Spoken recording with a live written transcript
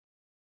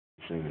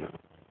watching,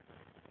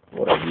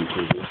 what up,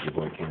 YouTube? It's your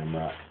boy Kam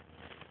Rock.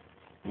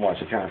 I'm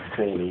watching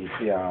Constantine, and you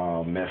see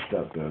how messed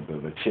up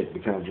the chick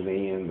becomes in the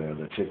end,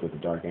 the chick with the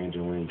dark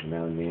angel wings, and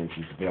now in the end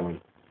she's a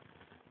villain.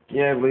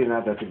 Yeah, believe it or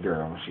not, that's a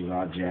girl. She's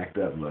all jacked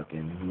up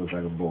looking, looks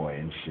like a boy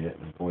and shit,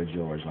 and Boy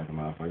George like a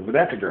motherfucker, but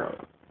that's a girl.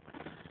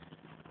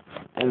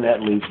 And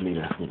that leads me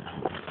to,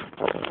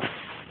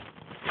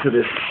 to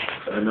this,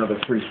 another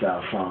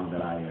freestyle song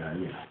that I,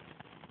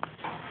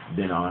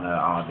 been on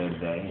all day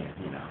today,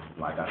 and,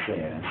 like I said,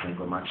 in sync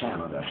with my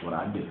channel, that's what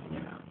I do,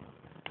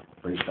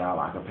 freestyle,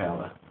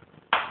 acapella,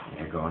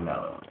 and go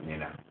another one,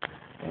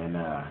 and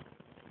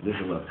this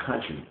is a little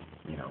country,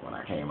 when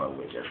I came up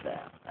with just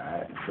that,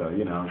 alright, so,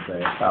 what I'm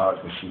saying, I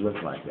thought that she looks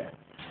like that.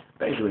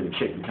 Basically, the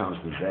chick becomes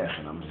possessed,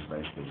 and I'm just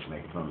basically just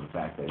making fun of the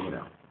fact that,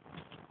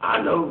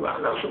 I know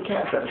some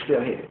cats that'll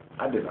still hit it,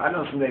 I do, I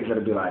know some niggas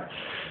that'll be like,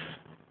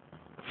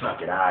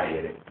 fuck it, I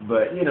hit it,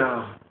 but,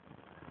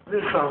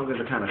 this song is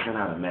a kind of send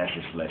out a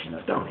message to let you know,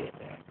 don't hit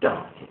that,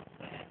 don't hit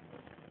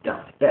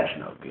that, that's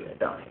no good,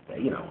 don't hit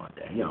that, you don't want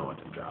that, you don't want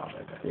them draws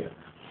like that,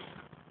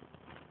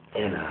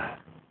 And,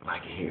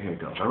 like, here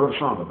it goes. I wrote a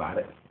song about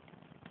it.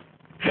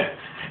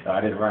 I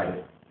didn't write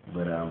it,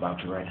 but I'm about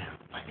to right now.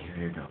 Like,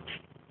 here it goes.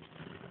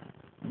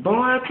 Boy,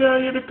 I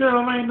tell you, the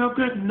girl ain't no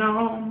good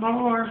no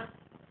more,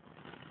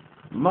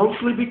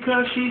 mostly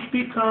because she's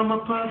become a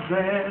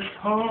possessed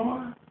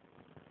whore.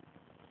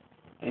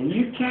 And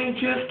you can't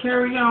just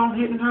carry on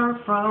hitting her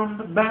from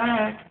the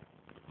back,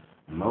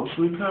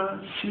 mostly 'cause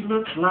she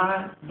looks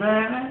like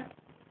that.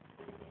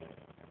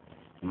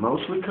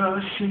 Mostly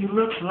 'cause she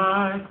looks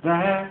like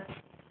that.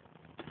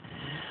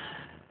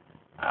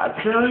 I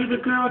tell you, the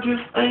girl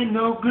just ain't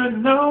no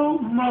good no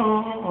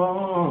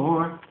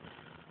more.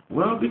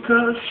 Well,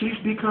 because she's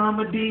become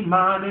a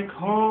demonic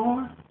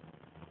whore.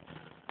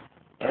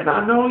 And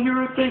I know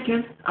you're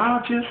thinking,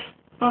 I'll just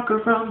fuck her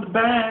from the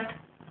back.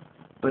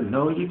 But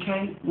no, you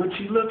can't when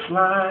she looks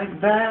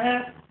like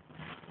that.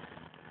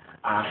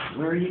 I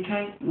swear you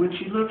can't when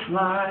she looks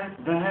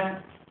like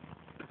that.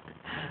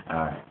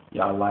 Alright,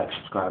 y'all like,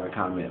 subscribe, and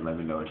comment. Let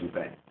me know what you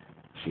think.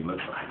 She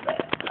looks like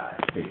that.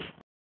 Alright, peace.